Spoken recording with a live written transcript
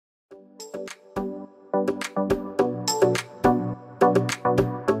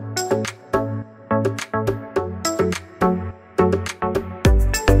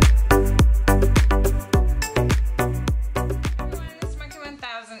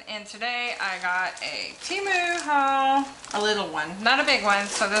and today I got a Temu haul, a little one, not a big one,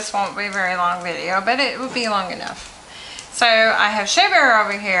 so this won't be a very long video, but it will be long enough. So I have Shea Bear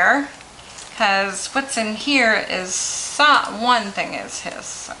over here, because what's in here is one thing is his,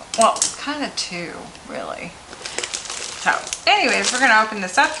 so, well, kind of two, really. So anyways, we're going to open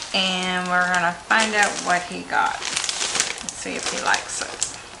this up and we're going to find out what he got. Let's see if he likes it.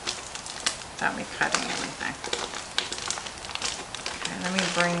 Without me cutting everything. Okay, let me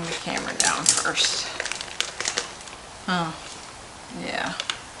bring the camera down first. Oh, yeah.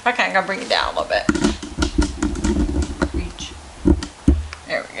 Okay, I'm going to bring it down a little bit. Reach.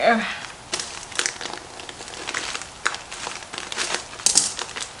 There we go.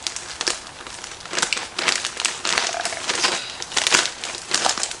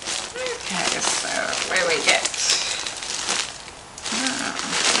 Okay, so what do we get?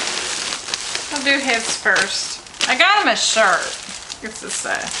 I'll do his first. I got him a shirt. What's this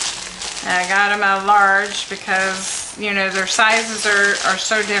say? I got him a large because, you know, their sizes are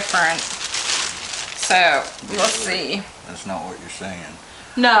so different. So, we'll see. That's not what you're saying.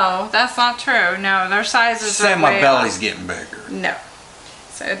 No, that's not true. No, their sizes are way my belly's getting bigger. No.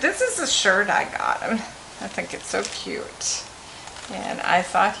 So, this is a shirt I got him. I think it's so cute. And I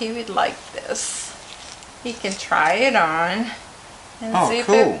thought he would like this. He can try it on. And see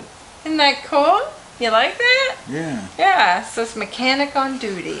cool. if isn't that cool? You like that? Yeah. Yeah, it says mechanic on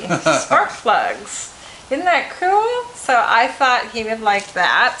duty. Spark plugs. Isn't that cool? So I thought he would like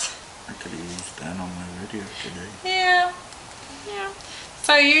that. I could have used that on my video today. Yeah. Yeah.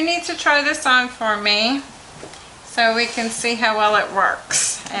 So you need to try this on for me so we can see how well it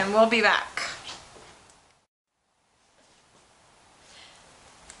works. And we'll be back.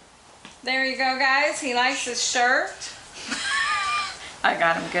 There you go, guys. He likes his shirt. I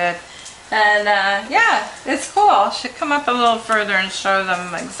got him good. And yeah, it's cool. Should come up a little further and show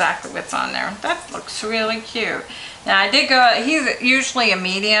them exactly what's on there. That looks really cute. Now I did go, he's usually a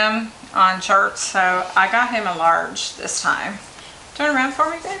medium on shirts, so I got him a large this time. Turn around for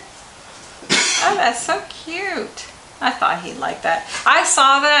me, babe. Oh, that's so cute. I thought he'd like that. I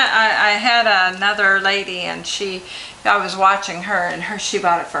saw that. I had another lady and I was watching her and she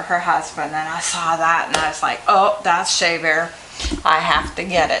bought it for her husband, and I saw that and I was like, oh, that's Shea Bear. I have to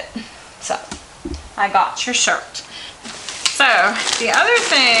get it. So, I got your shirt. So, the other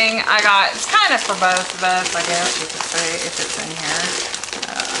thing I got, it's kind of for both of us, I guess you could say, if it's in here.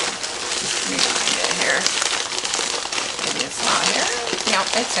 Let me find it here. Maybe it's not here. No,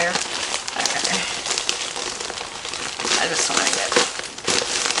 it's here. Okay. I just want to get it.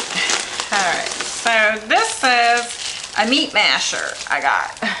 Alright, so this is a meat masher I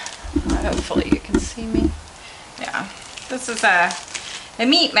got. Hopefully you can see me. Yeah. This is a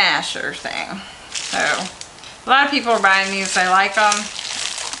meat masher thing. So, a lot of people are buying these. They like them.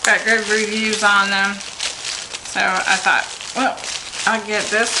 Got good reviews on them. So, I thought, well, I'll get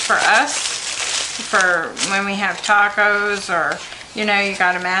this for us. For when we have tacos or, you know, you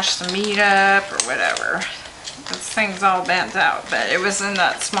got to mash some meat up or whatever. This thing's all bent out. But it was in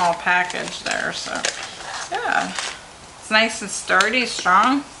that small package there. So, yeah. It's nice and sturdy,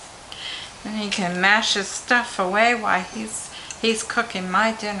 strong. And he can mash his stuff away while he's cooking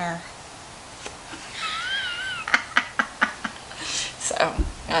my dinner. So,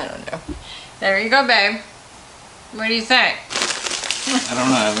 I don't know. There you go, babe. What do you think? I don't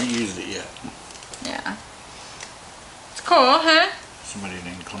know. I haven't used it yet. Yeah. It's cool, huh? Somebody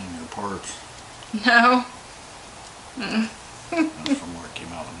didn't clean their parts. No. That's from where it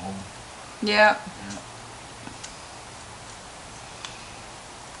came out of the mold. Yep. Yeah.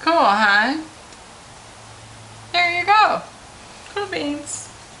 Cool, huh? There you go. Cool beans.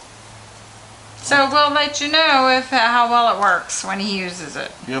 So we'll let you know how well it works when he uses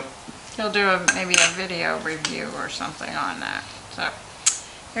it. Yep. He'll do maybe a video review or something on that. So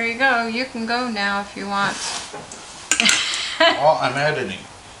there you go. You can go now if you want. Well, I'm editing.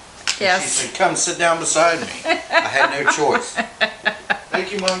 Yes. She said, come sit down beside me. I had no choice.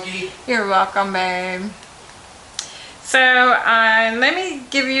 Thank you, monkey. You're welcome, babe. So let me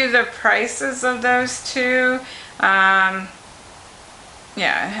give you the prices of those two.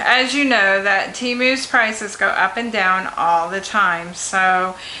 Yeah, as you know, that Temu's prices go up and down all the time.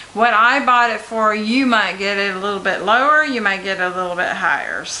 So what I bought it for, you might get it a little bit lower, you might get it a little bit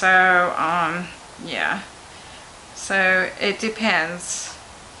higher. So yeah. So it depends.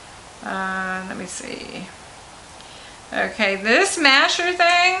 Let me see. Okay, this masher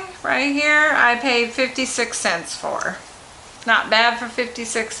thing right here, I paid 56 cents for. Not bad for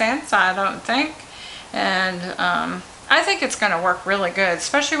 56 cents, I don't think. And I think it's going to work really good,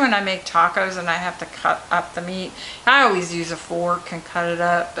 especially when I make tacos and I have to cut up the meat. I always use a fork and cut it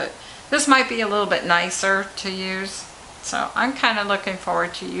up, but this might be a little bit nicer to use. So I'm kind of looking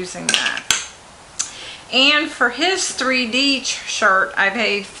forward to using that. And for his 3D shirt, I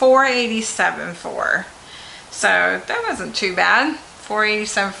paid $4.87 for. So that wasn't too bad.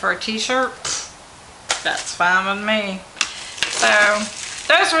 $4.87 for a t-shirt. That's fine with me.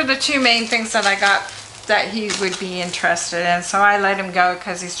 So those were the two main things that I got that he would be interested in. So I let him go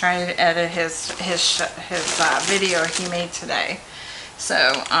because he's trying to edit his video he made today. So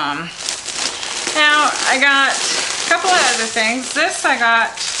now I got a couple of other things. This I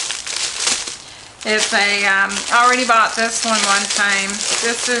got. It's a, I already bought this one time.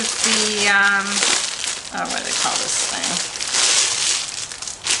 This is the, oh, what do they call this thing?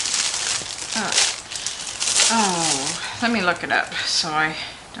 Oh, let me look it up so I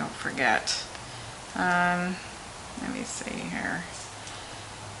don't forget. Let me see here.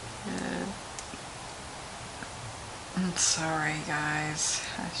 I'm sorry, guys.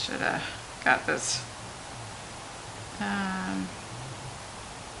 I should have got this.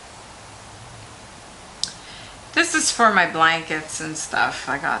 This is for my blankets and stuff.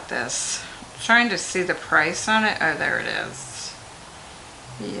 I got this. I'm trying to see the price on it. Oh, there it is.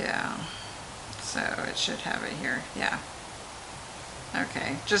 Yeah. So it should have it here. Yeah.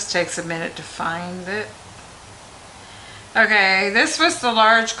 Okay. Just takes a minute to find it. Okay. This was the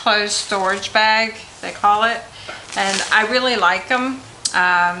large clothes storage bag, they call it. And I really like them.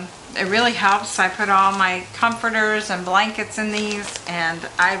 It really helps. I put all my comforters and blankets in these, and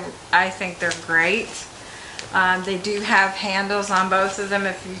I think they're great. They do have handles on both of them.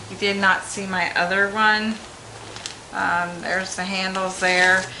 If you did not see my other one, there's the handles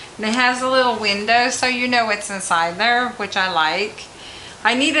there. And it has a little window so you know what's inside there, which I like.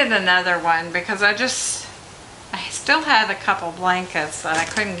 I needed another one because I still had a couple blankets that I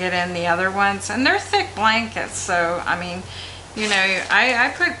couldn't get in the other ones. And they're thick blankets, so I mean, you know,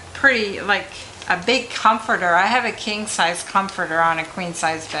 I put pretty, like, a big comforter. I have a king size comforter on a queen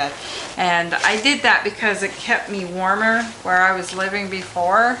size bed, and I did that because it kept me warmer where I was living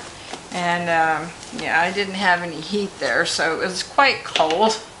before, and yeah, I didn't have any heat there, so it was quite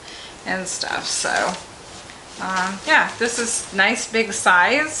cold and stuff. So yeah, this is nice big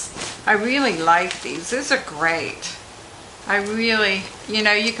size. I really like these. These are great. I really, you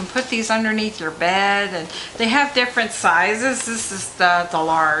know, you can put these underneath your bed, and they have different sizes. This is the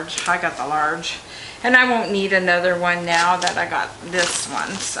large. I got the large. And I won't need another one now that I got this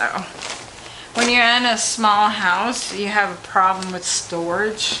one. So when you're in a small house, you have a problem with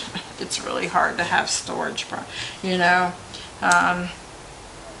storage. It's really hard to have storage, you know.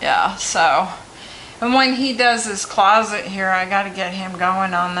 Yeah, so. And when he does his closet here, I got to get him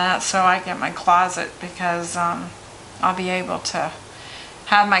going on that so I get my closet, because I'll be able to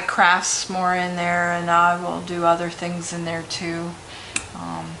have my crafts more in there, and I will do other things in there too.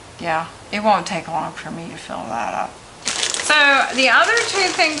 Yeah, it won't take long for me to fill that up. So the other two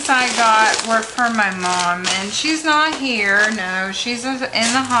things I got were for my mom, and she's not here. No, she's in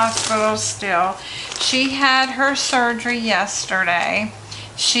the hospital still. She had her surgery yesterday.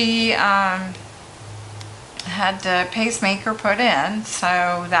 She had the pacemaker put in,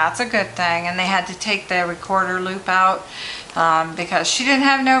 so that's a good thing. And they had to take the recorder loop out because she didn't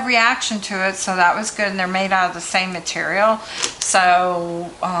have no reaction to it, so that was good. And they're made out of the same material,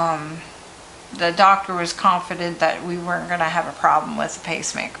 so the doctor was confident that we weren't going to have a problem with the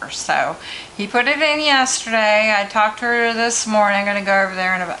pacemaker. So he put it in yesterday. I talked to her this morning. I'm going to go over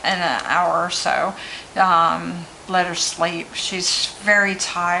there in an hour or so. Let her sleep. She's very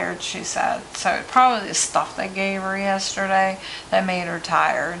tired, she said. So probably the stuff they gave her yesterday that made her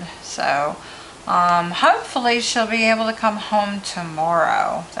tired. So hopefully she'll be able to come home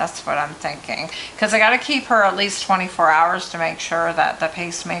tomorrow. That's what I'm thinking, because I got to keep her at least 24 hours to make sure that the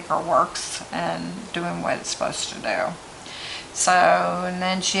pacemaker works and doing what it's supposed to do. So, and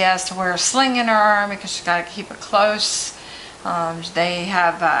then she has to wear a sling in her arm because she's got to keep it close. They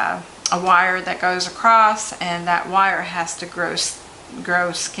have a wire that goes across, and that wire has to grow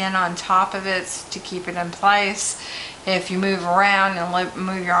skin on top of it to keep it in place. If you move around and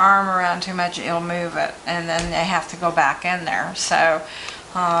move your arm around too much, it'll move it, and then they have to go back in there. So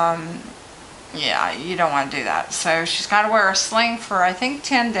yeah, you don't want to do that. So she's got to wear a sling for, I think,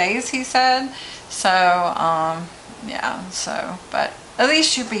 10 days, he said. So yeah, so, but at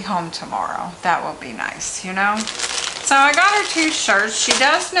least she'll be home tomorrow. That will be nice, you know. So I got her two shirts. She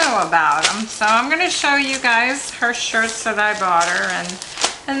does know about them. So I'm going to show you guys her shirts that I bought her.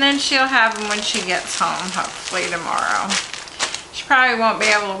 And then she'll have them when she gets home, hopefully tomorrow. She probably won't be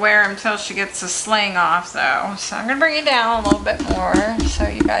able to wear them until she gets the sling off though. So I'm going to bring it down a little bit more so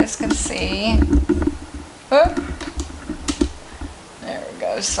you guys can see. Oop. There we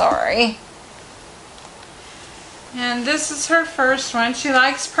go, sorry. And this is her first one. She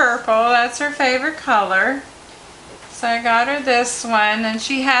likes purple, that's her favorite color. So I got her this one, and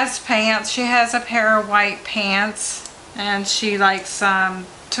she has pants. She has a pair of white pants, and she likes to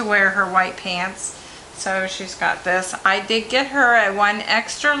wear her white pants. So she's got this. I did get her a 1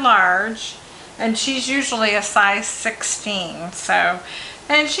 extra large, and she's usually a size 16. So,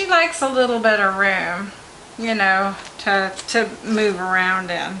 and she likes a little bit of room, you know, to move around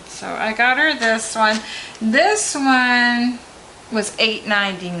in. So I got her this one. This one was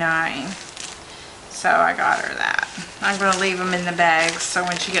 $8.99. So I got her that. I'm going to leave them in the bags so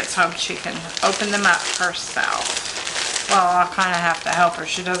when she gets home she can open them up herself. Well, I'll kind of have to help her.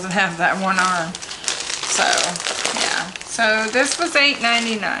 She doesn't have that one arm. So, yeah. So this was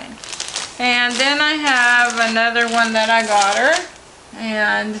 $8.99. And then I have another one that I got her.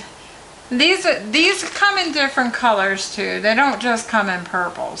 And these come in different colors too. They don't just come in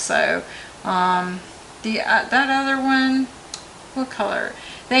purple. So, that other one, what color?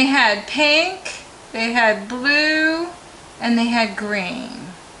 They had pink. They had blue and they had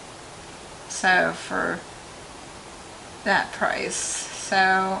green. So for that price. So,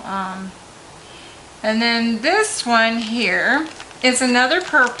 and then this one here is another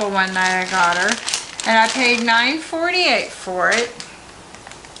purple one that I got her. And I paid $9.48 for it.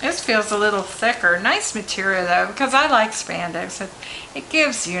 This feels a little thicker. Nice material though, because I like spandex. It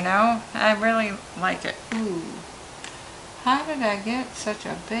gives, you know, I really like it. Ooh. How did I get such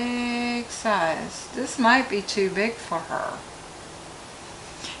a big size? This might be too big for her.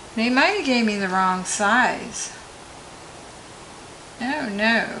 They might have gave me the wrong size. Oh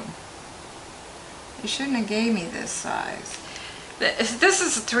no. They shouldn't have gave me this size. This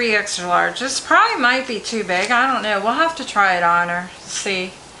is a 3 extra large. This probably might be too big. I don't know. We'll have to try it on her.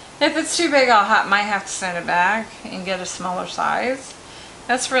 See. If it's too big, might have to send it back and get a smaller size.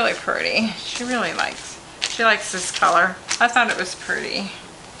 That's really pretty. She likes this color. I thought it was pretty.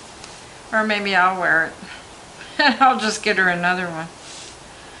 Or maybe I'll wear it. And I'll just get her another one.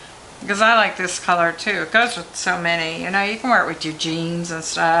 Because I like this color too. It goes with so many. You know, you can wear it with your jeans and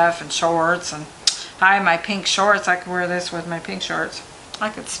stuff and shorts. And I have my pink shorts. I could wear this with my pink shorts. I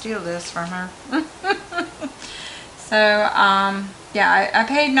could steal this from her. So, yeah, I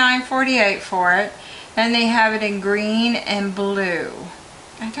paid $9.48 for it. And they have it in green and blue.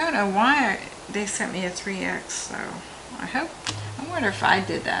 I don't know why they sent me a 3X, so I wonder if I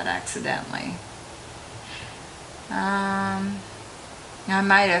did that accidentally. I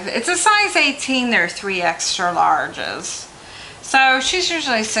might have. It's a size 18, they're 3 extra larges. So she's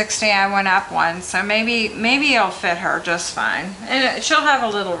usually 60, I went up one, so maybe it'll fit her just fine. And she'll have a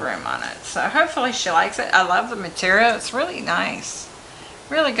little room on it, so hopefully she likes it. I love the material, it's really nice.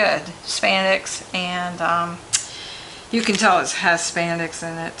 Really good. Spandex, and you can tell it has spandex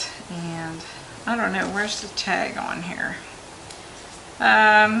in it, and I don't know, where's the tag on here?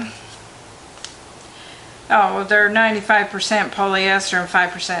 Oh, they're 95% polyester and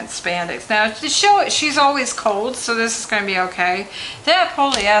 5% spandex. Now, to show it, she's always cold, so this is going to be okay. That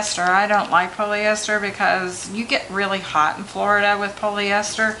polyester, I don't like polyester because you get really hot in Florida with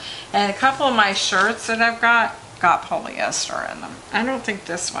polyester. And a couple of my shirts that I've got polyester in them. I don't think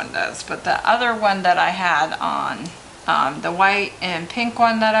this one does, but the other one that I had on, the white and pink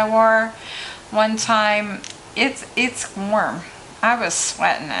one that I wore one time, it's warm. I was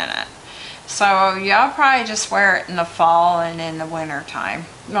sweating in it. So y'all probably just wear it in the fall and in the winter time.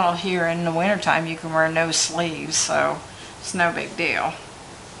 Well, here in the winter time you can wear no sleeves, so it's no big deal.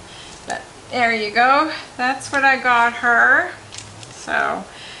 But there you go. That's what I got her. So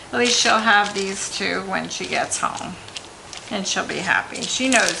at least she'll have these two when she gets home. And she'll be happy. She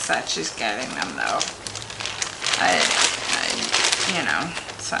knows that she's getting them though. You know,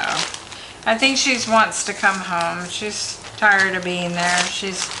 so I think she wants to come home. She's tired of being there.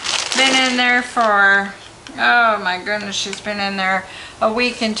 She's been in there for, oh my goodness, she's been in there a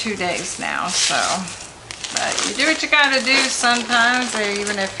week and 2 days now, so. But you do what you gotta do sometimes,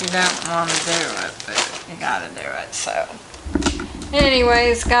 even if you don't want to do it, but you gotta do it, so.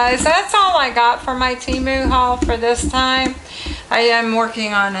 Anyways, guys, that's all I got for my Temu haul for this time. I am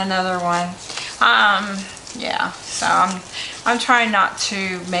working on another one. Yeah, so I'm trying not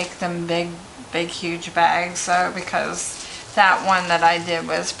to make them big, huge bags, so because that one that I did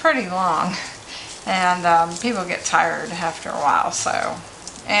was pretty long, and people get tired after a while, so,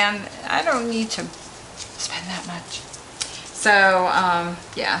 and I don't need to spend that much. So,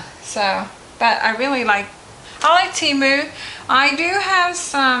 yeah, so, but I I like Temu. I do have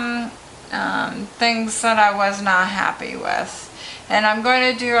some things that I was not happy with. And I'm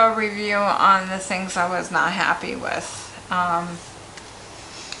going to do a review on the things I was not happy with. I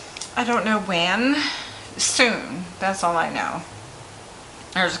don't know when. Soon. That's all I know.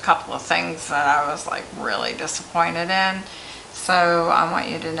 There's a couple of things that I was like really disappointed in. So I want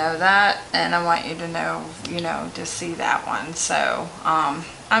you to know that, and I want you to know, to see that one. So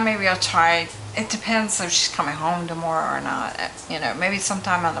maybe I'll try. It depends if she's coming home tomorrow or not. Maybe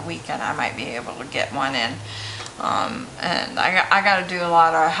sometime on the weekend I might be able to get one in. And I got to do a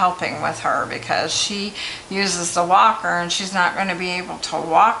lot of helping with her because she uses the walker and she's not going to be able to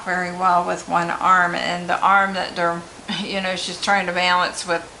walk very well with one arm, and the arm that they're, she's trying to balance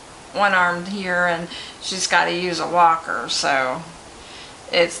with one arm here and she's got to use a walker, so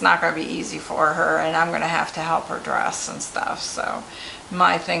it's not going to be easy for her, and I'm going to have to help her dress and stuff. So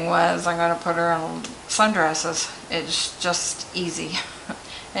my thing was I'm going to put her in sundresses. It's just easy.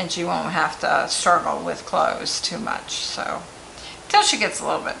 And she won't have to struggle with clothes too much, so until she gets a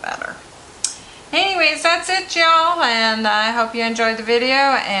little bit better. Anyways, that's it, y'all, and I hope you enjoyed the video.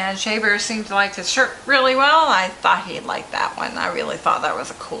 And Shaber seemed to like his shirt really well. I thought he'd like that one. I really thought that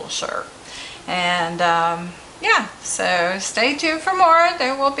was a cool shirt. And yeah, so stay tuned for more.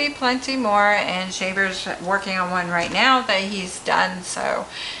 There will be plenty more, and Shaber's working on one right now that he's done, so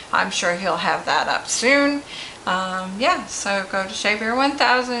I'm sure he'll have that up soon. Yeah, so go to Shaber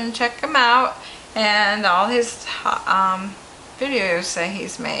 1000 and check him out, and all his videos that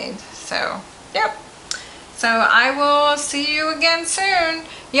he's made. So yep, so I will see you again soon.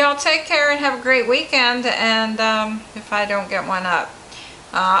 Y'all take care and have a great weekend. And if I don't get one up,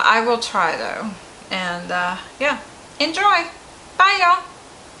 I will try though. And yeah, enjoy. Bye, y'all.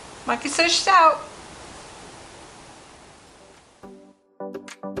 Monkey Fish out.